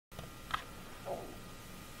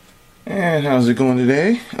And how's it going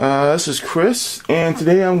today? This is Chris, and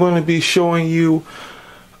today I'm going to be showing you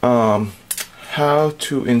how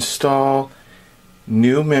to install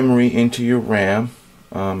new memory into your RAM.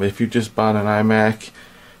 If you just bought an iMac,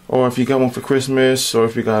 or if you got one for Christmas, or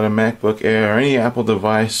if you got a MacBook Air or any Apple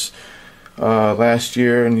device last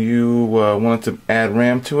year and you wanted to add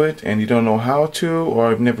RAM to it and you don't know how to, or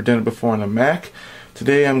have never done it before on a Mac,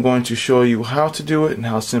 today I'm going to show you how to do it and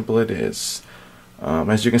how simple it is.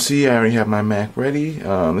 As you can see, I already have my Mac ready.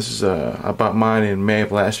 This is I bought mine in May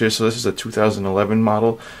of last year, so this is a 2011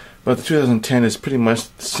 model, but the 2010 is pretty much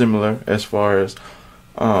similar as far as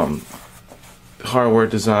hardware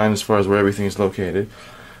design, as far as where everything is located.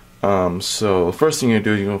 So the first thing you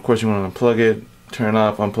do, of course, you want to unplug it, turn it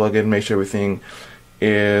off, unplug it, make sure everything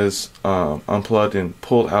is unplugged and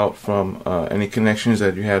pulled out from any connections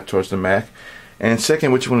that you have towards the Mac. And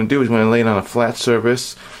second, what you want to do is you want to lay it on a flat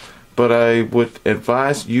surface. But I would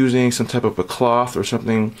advise using some type of a cloth or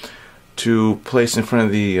something to place in front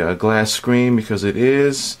of the glass screen, because it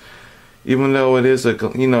is, even though it is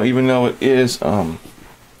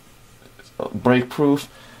break proof,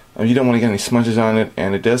 you don't want to get any smudges on it,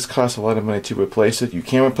 and it does cost a lot of money to replace it. You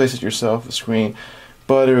can replace it yourself, the screen,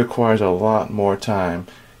 but it requires a lot more time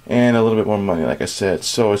and a little bit more money, like I said.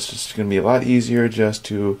 So it's just going to be a lot easier just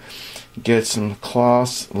to get some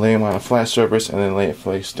cloths, lay them on a flat surface, and then lay it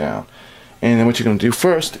face down. And then what you're going to do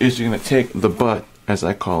first is you're going to take the butt, as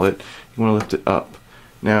I call it, you want to lift it up.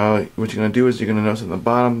 Now what you're going to do is you're going to notice at the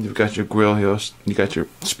bottom you've got your grill here, you got your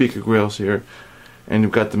speaker grills here, and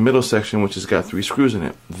you've got the middle section which has got 3 screws in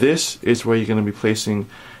it. This is where you're going to be placing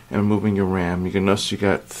and moving your RAM. You can notice you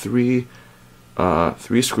got three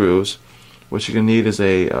screws. What you're going to need is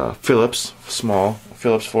a Phillips, small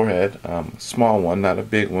Phillips forehead, small one, not a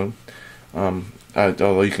big one.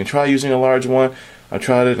 Although you can try using a large one. I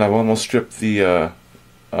tried it and I've almost stripped the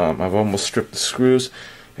screws.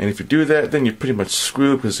 And if you do that, then you're pretty much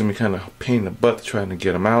screwed, because it's going to be kind of a pain in the butt trying to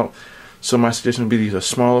get them out. So my suggestion would be to use a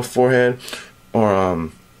smaller forehead, or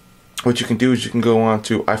what you can do is you can go on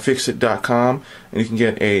to iFixit.com and you can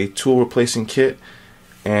get a tool replacing kit,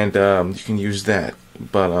 and you can use that.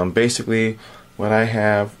 But basically what I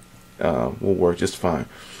have will work just fine.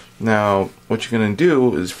 Now what you're going to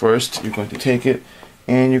do is first you're going to take it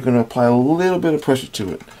and you're going to apply a little bit of pressure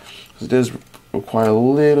to it. It does require a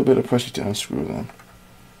little bit of pressure to unscrew them.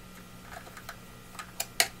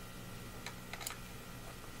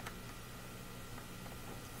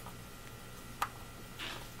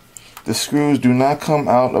 The screws do not come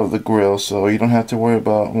out of the grill, so you don't have to worry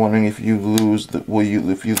about wondering if you lose the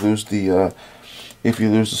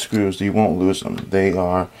screws. You won't lose them. They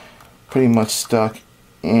are pretty much stuck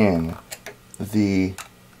in the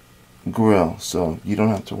grill, so you don't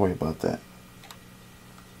have to worry about that.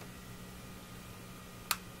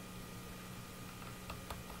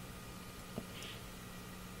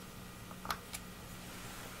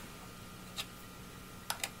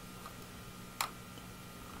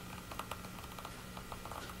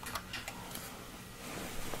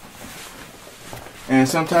 And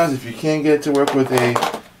sometimes if you can't get it to work with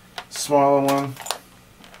a smaller one,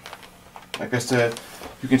 like I said,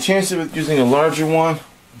 you can chance it with using a larger one,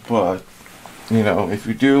 but if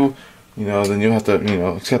you do, then you'll have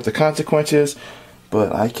to accept the consequences.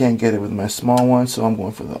 But I can't get it with my small one, so I'm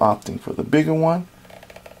opting for the bigger one.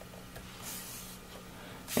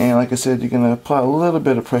 And like I said, you're going to apply a little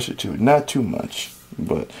bit of pressure to it, not too much,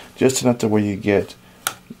 but just enough to where you get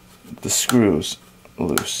the screws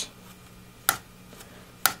loose.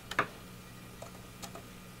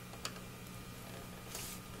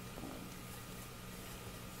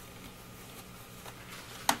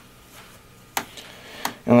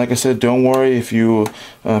 And like I said, don't worry if you're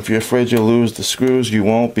afraid you'll lose the screws. You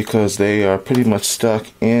won't, because they are pretty much stuck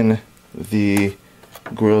in the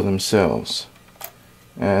grill themselves,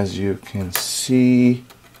 as you can see.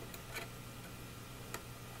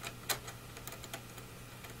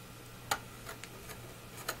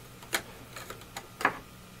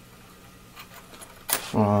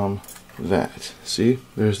 From that, see,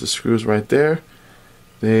 there's the screws right there.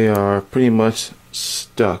 They are pretty much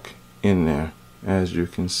stuck in there, as you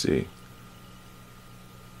can see.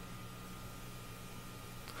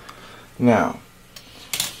 Now,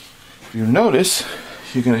 if you notice,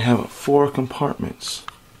 you're going to have 4 compartments.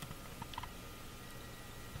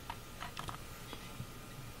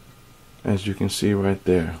 As you can see right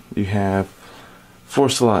there, you have 4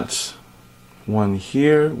 slots. One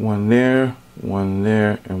here, one there, one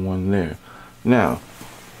there, and one there. Now,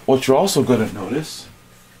 what you're also going to notice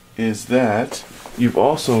is that you've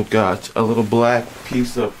also got a little black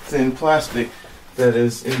piece of thin plastic that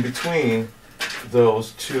is in between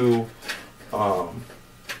those two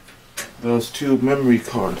those two memory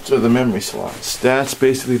cards, or the memory slots. That's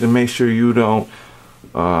basically to make sure you don't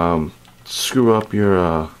screw up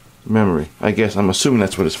your memory. I guess I'm assuming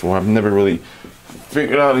that's what it's for. I've never really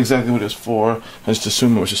figured out exactly what it's for. I just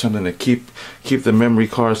assume it was just something to keep the memory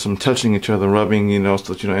cards from touching each other, rubbing, you know,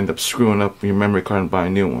 so that you don't end up screwing up your memory card and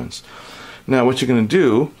buying new ones. Now what you're going to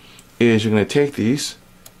do is you're going to take these,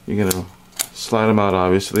 you're going to slide them out,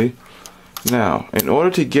 obviously. Now, in order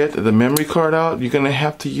to get the memory card out, you're going to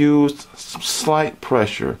have to use some slight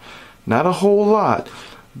pressure. Not a whole lot,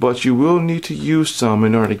 but you will need to use some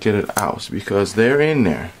in order to get it out, because they're in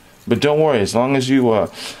there. But don't worry, as long as you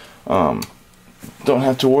don't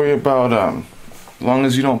have to worry about, as long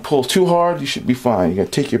as you don't pull too hard, you should be fine. You're going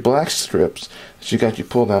to take your black strips that you got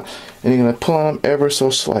pulled out, and you're going to pull on them ever so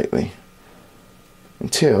slightly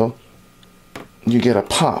until you get a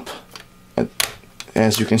pop.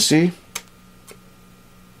 As you can see,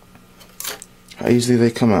 how easily they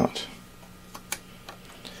come out.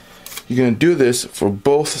 You're going to do this for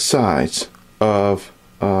both sides of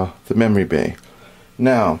the memory bay.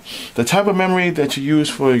 Now, the type of memory that you use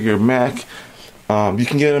for your Mac, you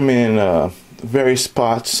can get them in various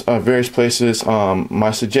spots, various places. My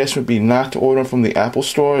suggestion would be not to order them from the Apple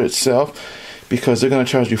Store itself, because they're going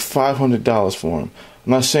to charge you $500 for them.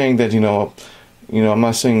 I'm not saying that, I'm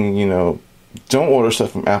not saying, don't order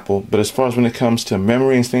stuff from Apple, but as far as when it comes to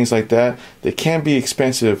memory and things like that, they can be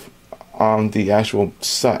expensive on the actual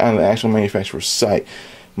site, on the actual manufacturer's site.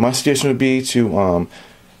 My suggestion would be to,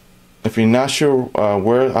 if you're not sure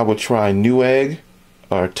where, I would try Newegg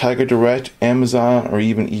or Tiger Direct, Amazon, or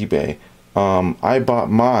even eBay. I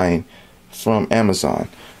bought mine from Amazon.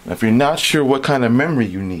 Now, if you're not sure what kind of memory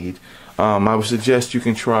you need, I would suggest you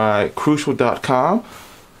can try Crucial.com.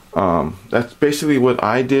 That's basically what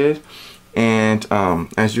I did. And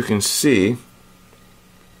as you can see,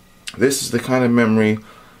 this is the kind of memory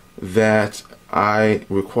that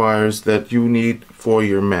requires that you need for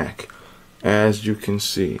your Mac. As you can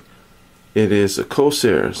see, it is a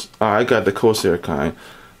Corsair's. I got the Corsair kind.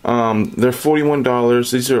 They're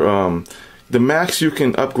 $41. These are the max you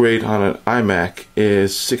can upgrade on an iMac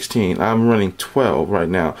is 16. I'm running 12 right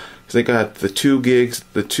now because I got the 2 gigs,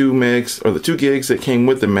 the 2 megs, or the 2 gigs that came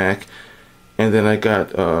with the Mac, and then I got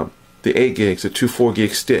the 8 gigs, the 2 4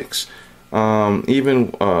 gig sticks.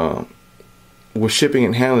 Even with shipping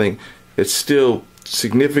and handling, it's still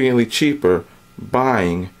significantly cheaper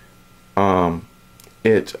buying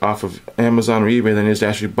it off of Amazon or eBay than it is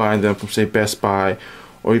actually buying them from, say, Best Buy,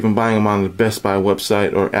 or even buying them on the Best Buy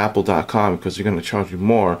website or Apple.com, because they're going to charge you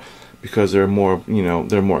more because they're more,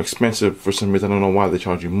 they're more expensive for some reason. I don't know why they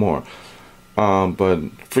charge you more. But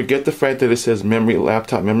forget the fact that it says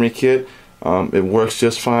laptop memory kit. It works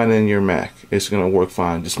just fine in your Mac. It's going to work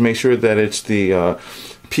fine. Just make sure that it's the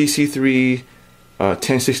PC3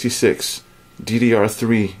 1066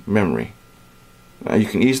 DDR3 memory. You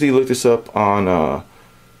can easily look this up on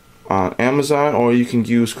Amazon, or you can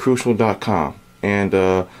use Crucial.com. And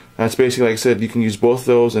that's basically, like I said, you can use both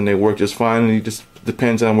those and they work just fine. And it just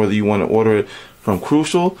depends on whether you want to order it from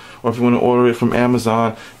Crucial or if you want to order it from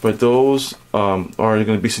Amazon. But those are going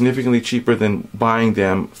to be significantly cheaper than buying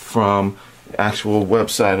them from actual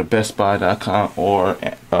website of BestBuy.com or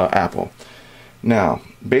Apple. Now,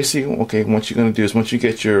 basically, okay, what you're going to do is once you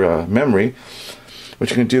get your memory, what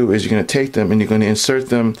you're going to do is you're going to take them and you're going to insert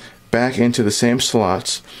them back into the same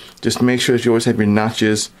slots. Just make sure that you always have your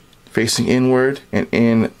notches facing inward and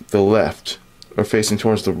in the left, or facing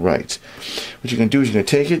towards the right. What you're going to do is you're going to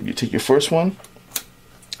take it, you take your first one,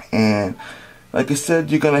 and like I said,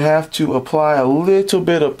 you're going to have to apply a little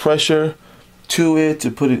bit of pressure to it to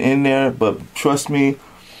put it in there, but trust me,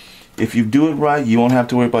 if you do it right, you won't have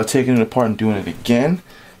to worry about taking it apart and doing it again.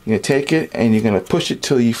 You're going to take it and you're going to push it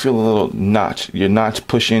till you feel a little notch. Your notch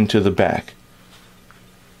push into the back.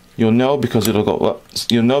 You'll know because it'll go up.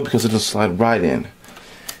 You'll know because it'll slide right in.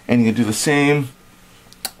 And you can do the same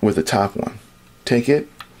with the top one. Take it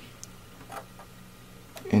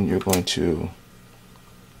and you're going to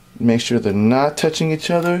make sure they're not touching each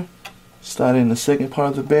other. Slide in the second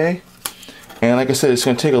part of the bay. And like I said, it's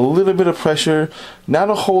going to take a little bit of pressure. Not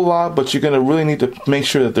a whole lot, but you're going to really need to make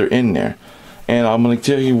sure that they're in there. And I'm going to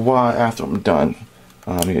tell you why after I'm done.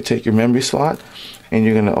 You're going to take your memory slot and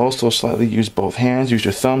you're going to also slightly use both hands. Use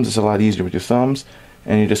your thumbs. It's a lot easier with your thumbs.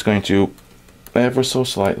 And you're just going to ever so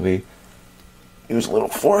slightly use a little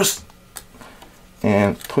force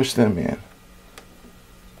and push them in.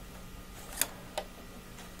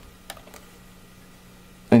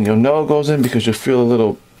 And you'll know it goes in because you'll feel a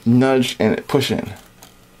little nudge and it push in.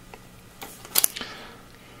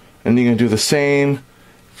 And you're going to do the same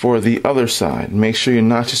for the other side. Make sure your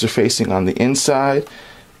notches are facing on the inside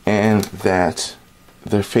and that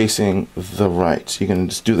they're facing the right. So you're going to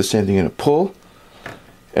just do the same thing. You're going to pull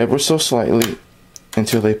ever so slightly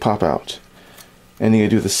until they pop out. And you're going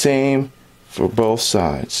to do the same for both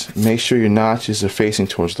sides. Make sure your notches are facing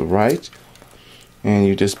towards the right. And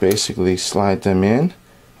you just basically slide them in.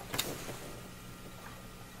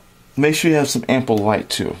 Make sure you have some ample light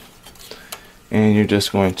too. And you're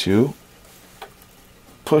just going to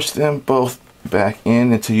push them both back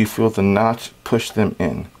in until you feel the notch push them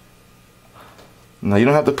in. Now you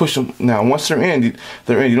don't have to push them. Now once they're in.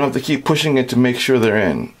 They're in. You don't have to keep pushing it to make sure they're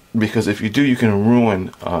in, because if you do, you can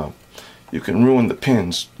ruin the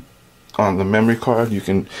pins on the memory card. You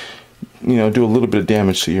can, do a little bit of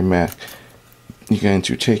damage to your Mac. You're going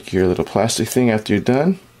to take your little plastic thing after you're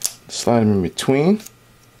done, slide them in between.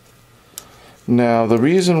 Now the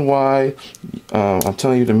reason why I'm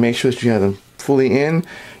telling you to make sure that you have them fully in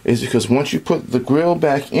is because once you put the grill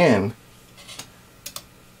back in,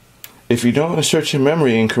 if you don't insert your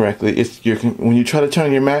memory incorrectly, when you try to turn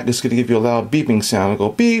on your Mac, it's going to give you a loud beeping sound. It'll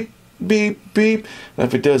go beep, beep, beep. And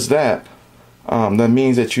if it does that, that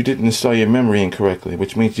means that you didn't install your memory incorrectly,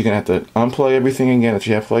 which means you're going to have to unplug everything again that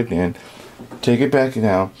you have plugged in, take it back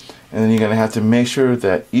down, and then you're going to have to make sure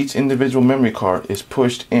that each individual memory card is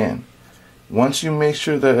pushed in. Once you make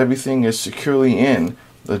sure that everything is securely in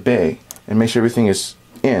the bay, and make sure everything is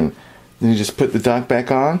in, then you just put the dock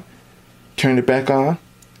back on, turn it back on,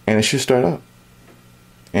 and it should start up.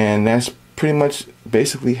 And that's pretty much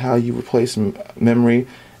basically how you replace memory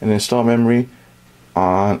and install memory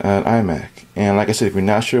on an iMac. And like I said, if you're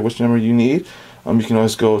not sure which memory you need, you can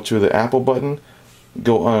always go to the Apple button,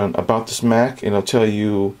 go on About This Mac, and it'll tell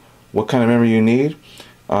you what kind of memory you need.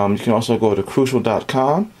 You can also go to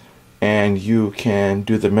crucial.com and you can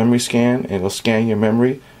do the memory scan, and it'll scan your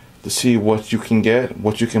memory to see what you can get,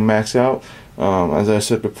 what you can max out. As I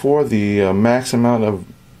said before, the max amount of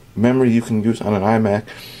memory you can use on an iMac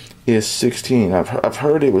is 16. I've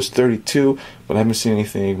heard it was 32, but I haven't seen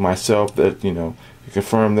anything myself that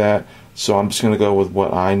confirm that. So I'm just gonna go with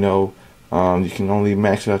what I know. You can only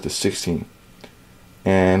max it out to 16.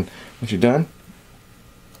 And once you're done,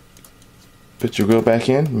 put your grill back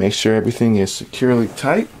in. Make sure everything is securely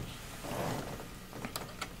tight.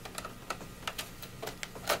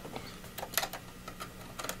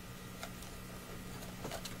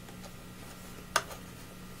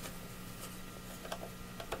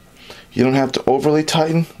 You don't have to overly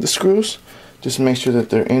tighten the screws. Just make sure that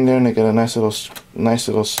they're in there and they got a nice little, make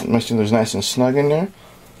sure there's nice and snug in there,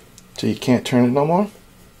 so you can't turn it no more.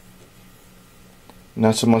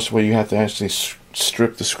 Not so much where you have to actually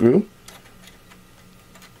strip the screw.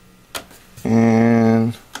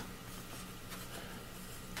 And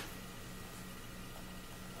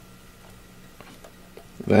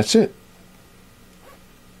that's it.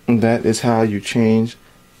 And that is how you change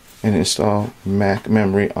and install Mac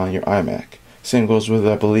memory on your iMac. Same goes with,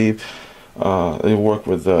 I believe, they work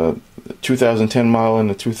with the 2010 model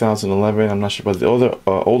and the 2011. I'm not sure about the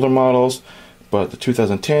older models, but the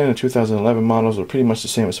 2010 and 2011 models are pretty much the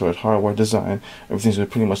same as far as hardware design. Everything's going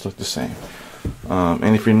to pretty much look the same.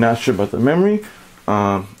 And if you're not sure about the memory,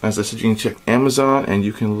 as I said, you can check Amazon and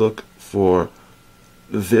you can look for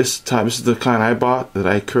this type. This is the kind I bought that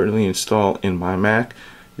I currently install in my Mac.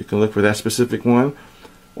 You can look for that specific one.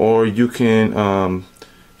 Or you can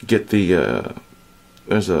get the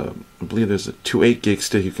I believe there's a 2.8 gig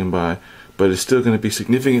stick you can buy, but it's still going to be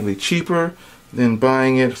significantly cheaper than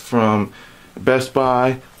buying it from Best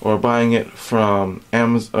Buy or buying it from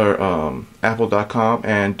Amazon or Apple.com.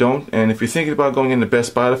 And if you're thinking about going into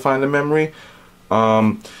Best Buy to find the memory,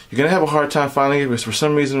 you're gonna have a hard time finding it because for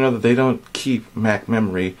some reason or another they don't keep Mac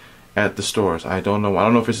memory at the stores. I don't know. I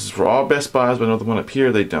don't know if this is for all Best Buys, but I know the one up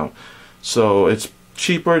here they don't. So it's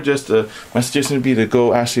cheaper. My suggestion would be to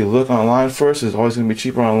go actually look online first. It's always going to be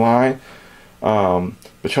cheaper online.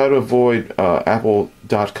 But try to avoid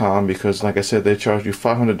Apple.com because, like I said, they charge you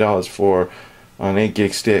 $500 for an 8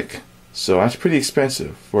 gig stick. So that's pretty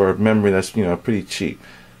expensive for a memory that's pretty cheap.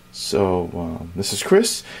 So this is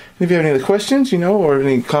Chris. And if you have any other questions, or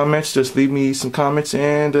any comments, just leave me some comments.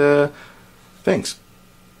 And thanks.